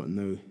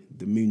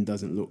 The moon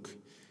doesn't look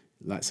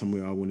like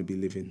somewhere I want to be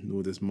living,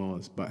 nor does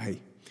Mars, but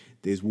hey,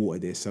 there's water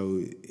there, so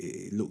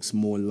it looks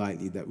more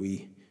likely that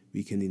we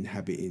can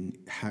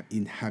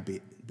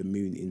inhabit the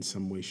moon in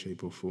some way,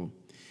 shape or form.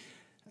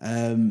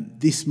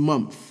 This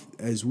month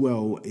as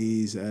well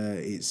is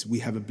we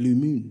have a blue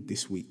moon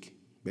this week.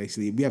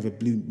 Basically, we have a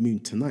blue moon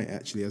tonight,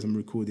 actually, as I'm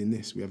recording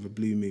this. We have a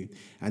blue moon.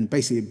 And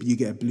basically, you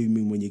get a blue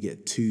moon when you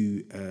get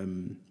two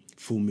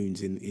full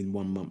moons in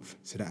 1 month.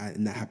 So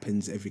that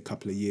happens every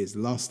couple of years. The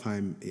last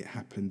time it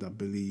happened, I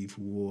believe,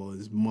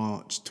 was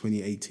March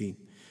 2018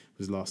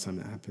 was the last time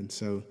that happened.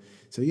 So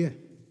yeah,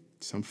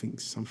 something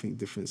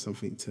different,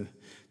 something to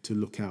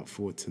look out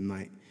for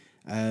tonight.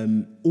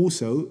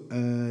 Also,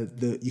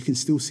 you can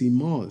still see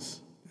Mars.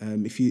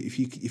 If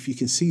you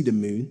can see the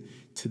moon,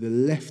 to the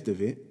left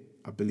of it,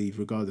 I believe,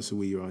 regardless of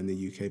where you are in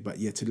the UK, but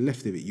yeah, to the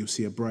left of it, you'll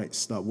see a bright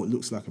star, what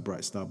looks like a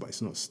bright star, but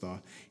it's not a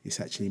star. It's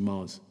actually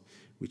Mars,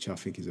 which I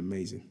think is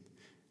amazing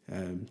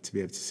to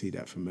be able to see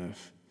that from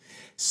Earth.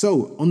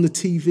 So, on the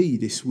TV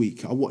this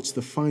week, I watched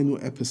the final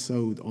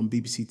episode on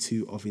BBC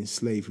Two of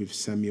Enslaved with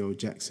Samuel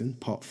Jackson,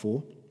 part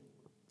 4.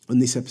 On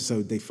this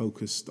episode, they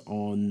focused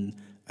on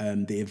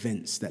the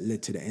events that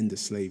led to the end of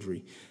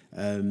slavery.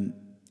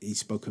 They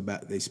spoke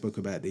about the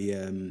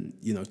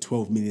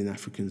 12 million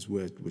Africans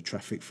were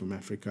trafficked from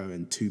Africa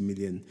and 2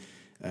 million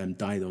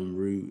died en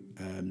route.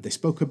 They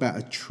spoke about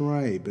a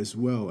tribe as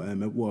well,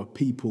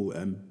 people,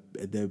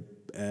 the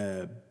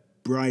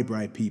Bri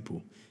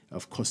people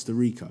of Costa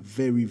Rica.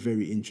 Very,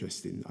 very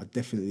interesting. I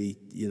definitely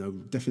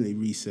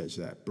researched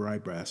that. Bri.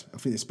 I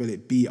think they spell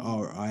it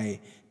BRI.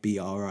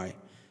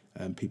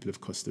 People of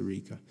Costa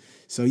Rica.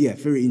 So yeah,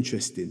 very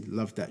interesting.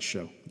 Loved that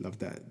show.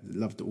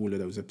 Loved all of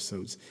those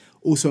episodes.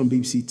 Also on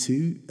BBC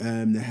Two,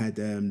 they had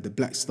the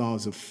Black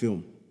Stars of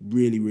Film.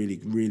 Really, really,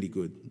 really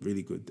good.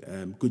 Really good.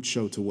 Good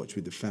show to watch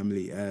with the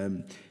family.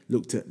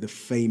 Looked at the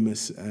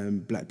famous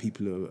black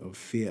people of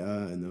theatre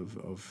and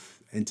of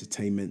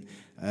entertainment.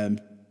 I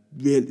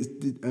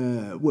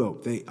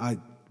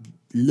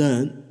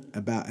learned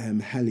about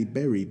Halle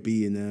Berry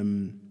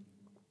being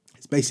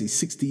it's basically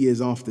 60 years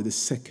after the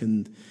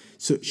second.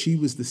 So she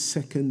was the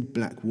second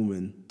black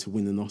woman to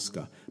win an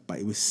Oscar, but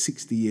it was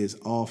 60 years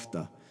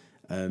after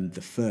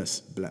the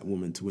first black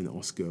woman to win an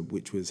Oscar,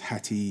 which was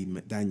Hattie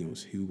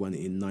McDaniels, who won it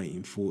in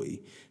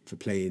 1940 for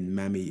playing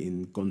Mammy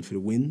in Gone with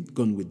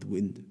the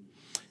Wind.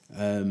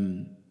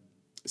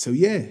 So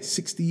yeah,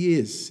 60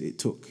 years it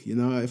took.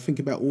 I think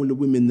about all the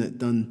women that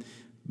done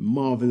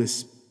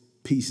marvelous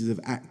pieces of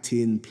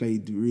acting,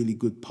 played really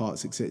good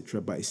parts, etc.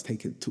 But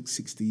it took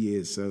 60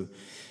 years. So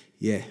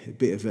yeah, a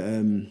bit of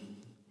a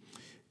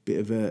I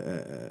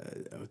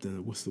don't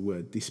know what's the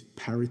word,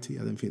 disparity.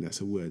 I don't think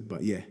that's a word,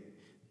 but yeah,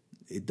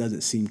 it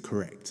doesn't seem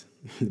correct.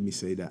 Let me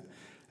say that.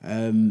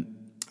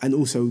 And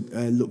also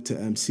looked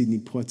at Sidney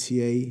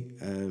Poitier,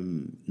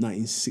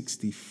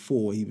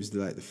 1964. He was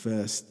the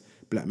first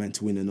black man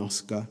to win an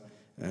Oscar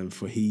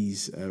for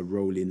his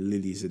role in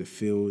Lilies of the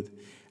Field.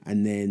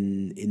 And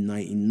then in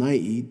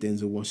 1990,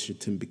 Denzel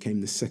Washington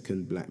became the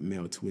second black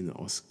male to win an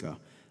Oscar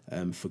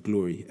for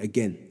Glory.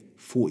 Again,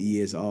 40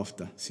 years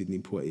after Sidney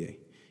Poitier.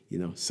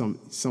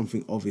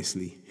 Something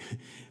obviously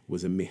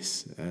was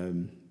amiss.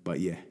 But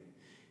yeah,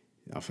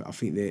 I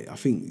think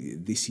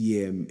this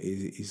year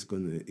is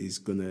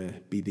gonna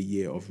be the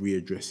year of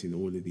readdressing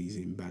all of these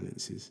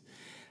imbalances.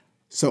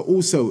 So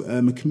also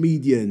a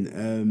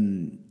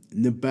comedian,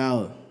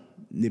 Nibal,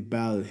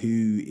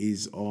 who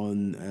is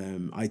on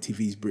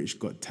ITV's British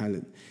Got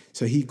Talent.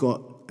 So he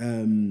got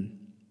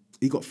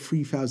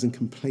 3,000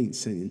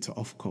 complaints sent into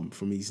Ofcom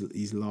from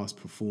his last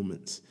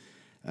performance.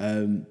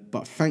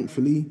 But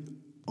thankfully,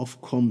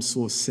 Ofcom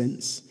saw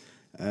sense,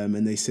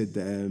 and they said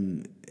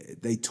that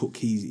they took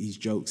his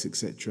jokes,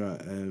 etc.,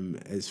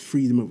 as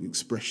freedom of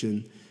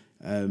expression,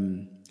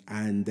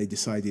 and they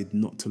decided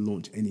not to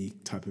launch any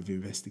type of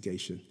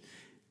investigation.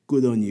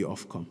 Good on you,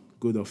 Ofcom.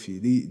 Good off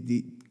you.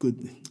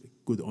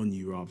 Good on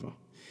you, rather.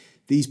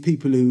 These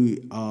people who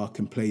are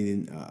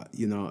complaining,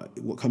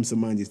 what comes to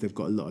mind is they've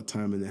got a lot of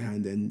time in their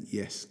hand, and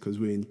yes, because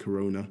we're in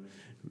Corona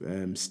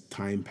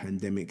time,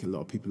 pandemic, a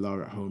lot of people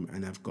are at home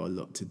and have got a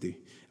lot to do.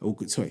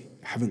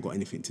 Haven't got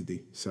anything to do.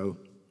 So,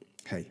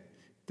 hey,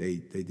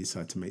 they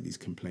decide to make these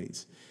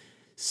complaints.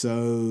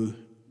 So,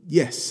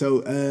 yes,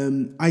 so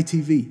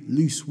ITV,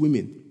 Loose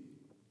Women.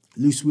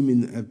 Loose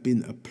Women have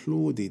been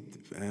applauded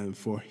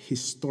for a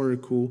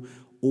historical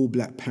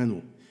all-black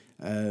panel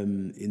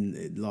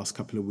in the last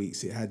couple of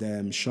weeks. It had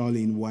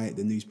Charlene White,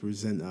 the news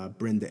presenter,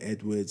 Brenda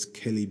Edwards,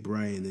 Kelly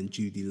Bryan, and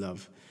Judy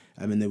Love.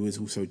 And they was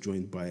also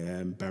joined by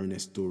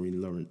Baroness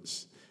Doreen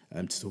Lawrence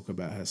to talk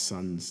about her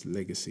son's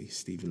legacy,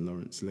 Stephen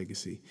Lawrence's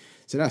legacy.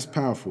 So that's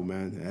powerful,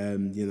 man.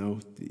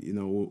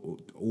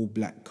 All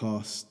black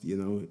cast.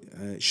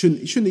 It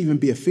shouldn't even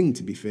be a thing.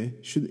 To be fair,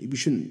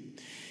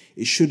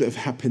 It should have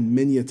happened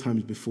many a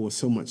times before,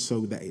 so much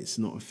so that it's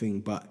not a thing.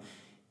 But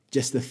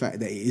just the fact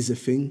that it is a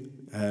thing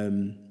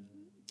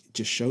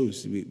just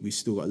shows we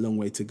still got a long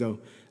way to go.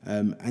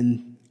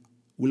 And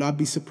will I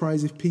be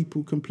surprised if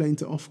people complain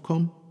to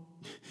Ofcom?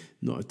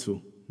 Not at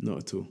all. Not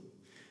at all.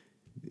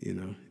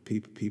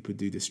 People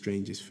do the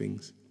strangest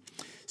things.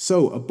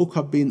 So a book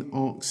I've been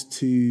asked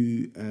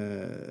to,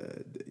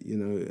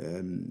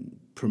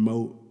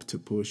 promote, to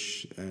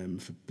push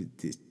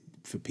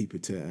for people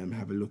to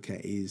have a look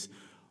at is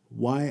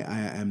Why I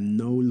Am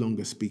No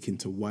Longer Speaking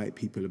to White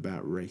People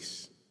About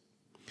Race.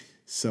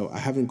 So I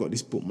haven't got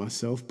this book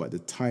myself, but the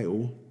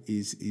title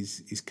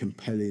is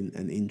compelling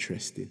and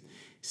interesting.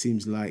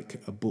 Seems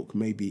like a book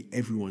maybe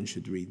everyone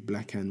should read,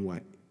 black and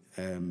white,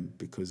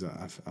 because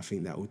I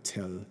think that will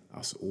tell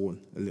us all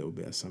a little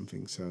bit of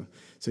something. So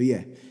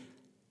yeah,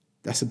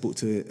 that's a book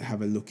to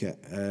have a look at.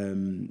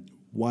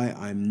 Why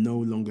I'm No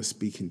Longer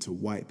Speaking to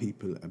White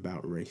People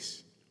About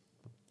Race.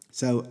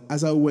 So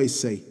as I always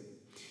say,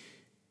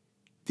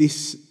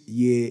 this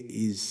year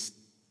is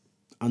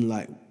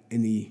unlike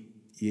any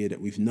year that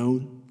we've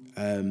known.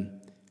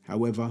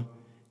 However,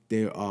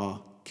 there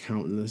are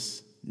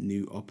countless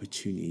new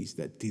opportunities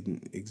that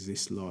didn't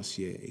exist last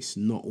year. It's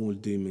not all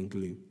doom and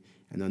gloom.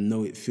 And I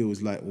know it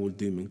feels like all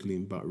doom and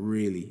gloom, but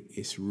really,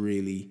 it's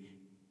really,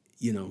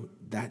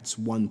 that's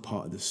one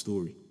part of the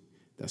story.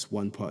 That's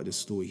one part of the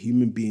story.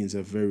 Human beings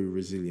are very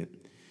resilient.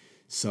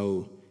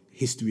 So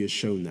history has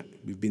shown that.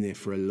 We've been here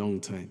for a long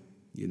time,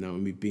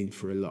 and we've been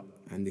through a lot.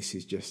 And this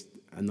is just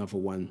another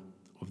one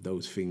of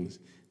those things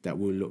that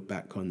we'll look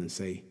back on and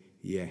say,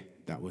 yeah,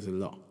 that was a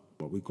lot,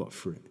 but we got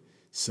through it.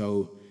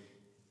 So,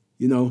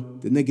 the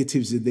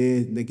negatives are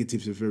there.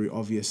 Negatives are very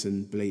obvious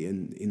and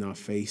blatant in our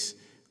face.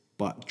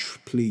 But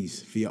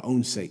please, for your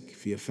own sake,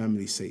 for your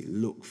family's sake,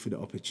 look for the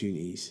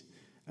opportunities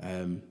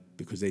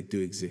because they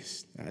do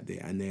exist out there,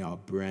 and they are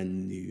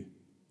brand new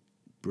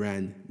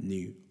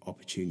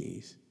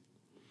opportunities.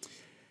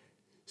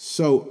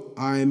 So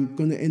I'm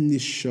going to end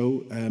this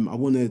show.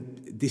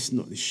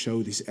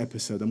 This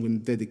episode, I'm going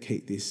to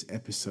dedicate this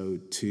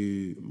episode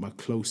to my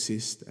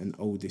closest and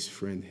oldest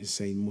friend,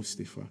 Hussein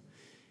Mustafa,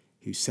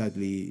 who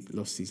sadly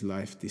lost his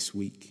life this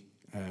week.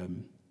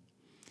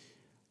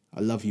 I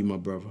love you, my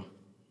brother,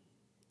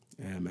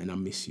 and I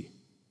miss you.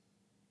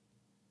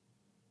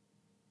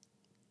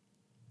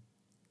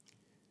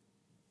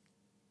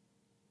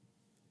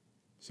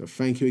 So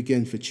thank you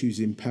again for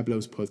choosing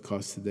Pablo's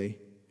podcast today.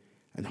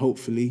 And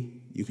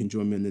hopefully you can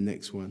join me on the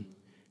next one.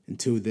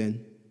 Until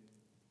then,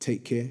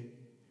 take care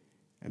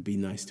and be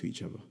nice to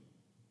each other.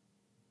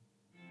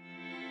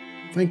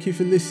 Thank you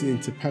for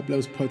listening to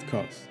Pablo's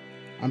podcast.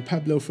 I'm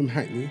Pablo from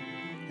Hackney,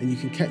 and you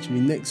can catch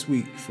me next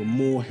week for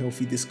more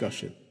healthy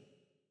discussion.